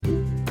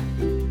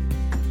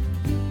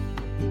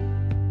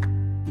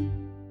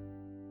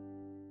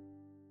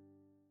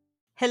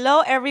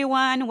Hello,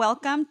 everyone.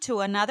 Welcome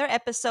to another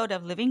episode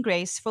of Living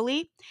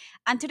Gracefully.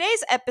 On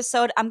today's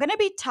episode, I'm going to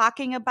be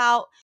talking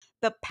about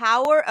the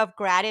power of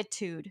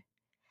gratitude.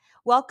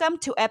 Welcome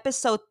to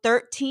episode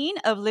 13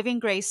 of Living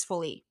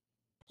Gracefully.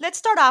 Let's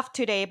start off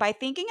today by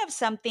thinking of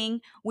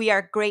something we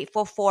are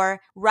grateful for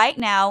right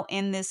now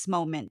in this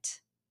moment.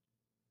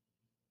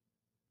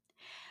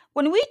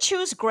 When we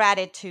choose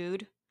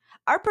gratitude,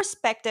 our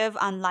perspective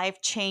on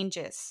life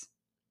changes.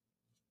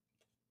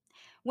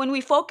 When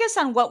we focus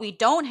on what we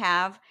don't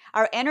have,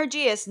 our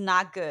energy is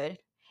not good.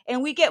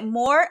 And we get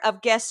more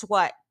of guess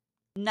what?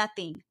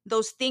 Nothing.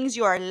 Those things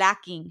you are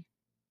lacking.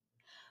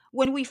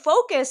 When we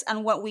focus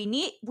on what we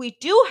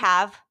do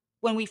have,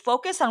 when we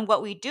focus on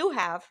what we do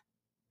have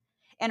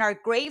and are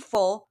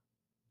grateful,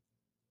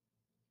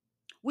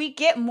 we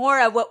get more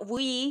of what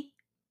we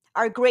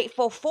are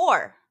grateful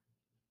for.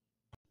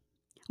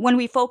 When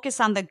we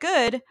focus on the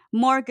good,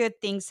 more good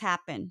things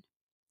happen.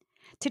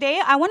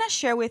 Today, I want to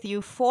share with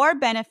you 4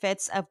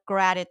 benefits of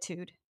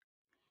gratitude.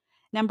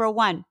 Number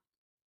 1,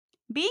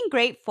 being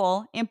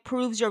grateful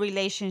improves your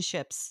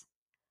relationships.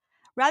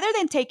 Rather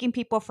than taking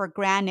people for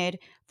granted,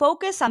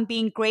 focus on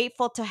being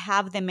grateful to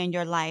have them in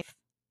your life.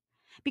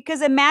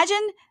 Because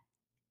imagine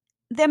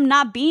them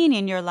not being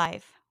in your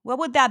life. What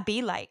would that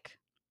be like?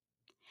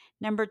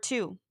 Number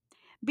 2,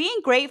 being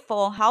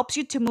grateful helps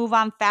you to move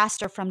on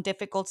faster from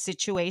difficult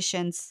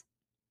situations.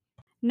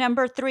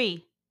 Number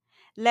 3,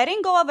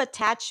 letting go of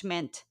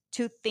attachment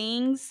to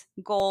things,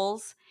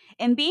 goals,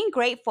 and being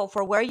grateful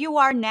for where you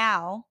are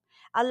now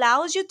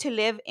allows you to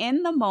live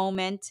in the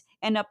moment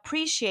and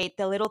appreciate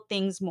the little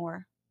things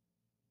more.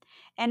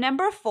 And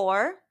number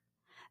 4,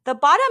 the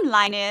bottom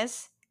line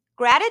is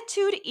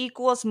gratitude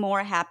equals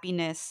more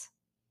happiness.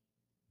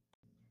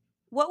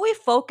 What we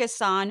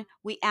focus on,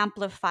 we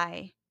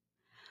amplify.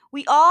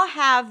 We all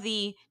have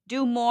the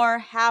do more,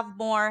 have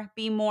more,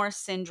 be more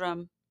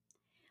syndrome.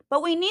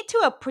 But we need to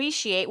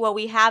appreciate what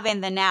we have in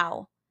the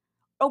now,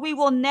 or we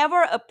will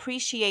never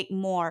appreciate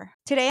more.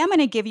 Today, I'm going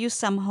to give you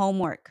some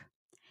homework.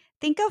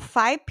 Think of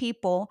 5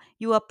 people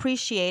you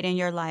appreciate in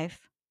your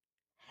life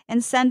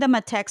and send them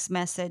a text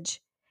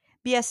message.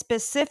 Be as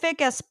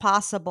specific as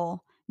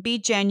possible. Be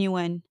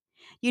genuine.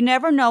 You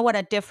never know what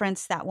a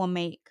difference that will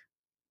make.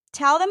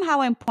 Tell them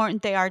how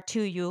important they are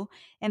to you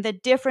and the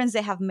difference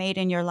they have made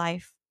in your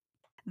life.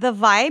 The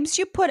vibes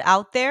you put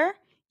out there,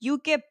 you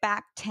get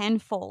back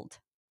tenfold.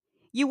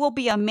 You will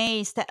be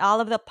amazed at all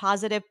of the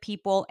positive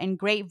people and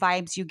great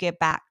vibes you get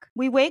back.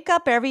 We wake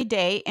up every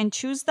day and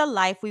choose the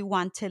life we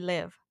want to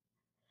live.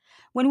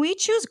 When we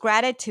choose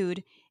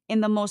gratitude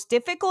in the most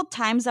difficult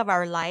times of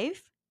our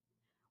life,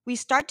 we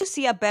start to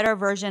see a better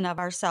version of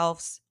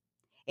ourselves,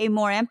 a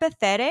more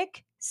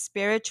empathetic,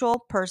 spiritual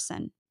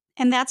person.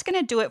 And that's going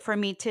to do it for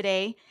me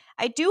today.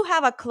 I do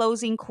have a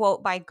closing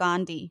quote by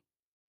Gandhi.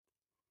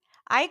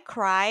 I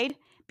cried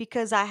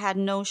because I had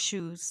no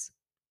shoes.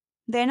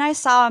 Then I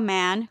saw a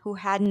man who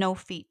had no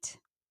feet.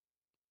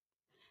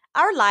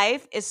 Our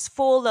life is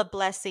full of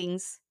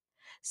blessings.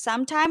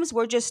 Sometimes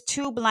we're just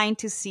too blind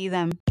to see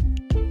them.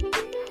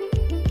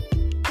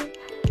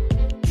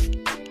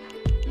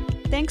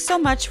 Thanks so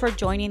much for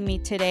joining me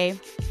today.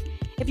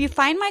 If you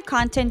find my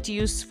content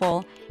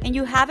useful and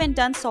you haven't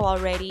done so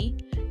already,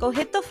 go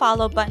hit the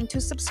follow button to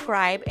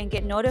subscribe and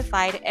get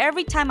notified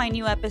every time my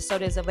new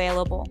episode is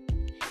available.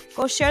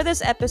 Go share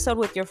this episode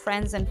with your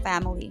friends and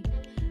family.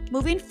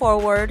 Moving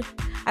forward,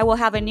 I will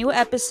have a new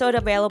episode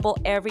available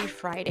every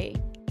Friday.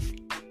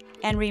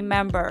 And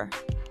remember,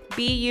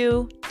 be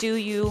you, do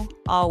you,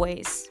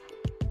 always.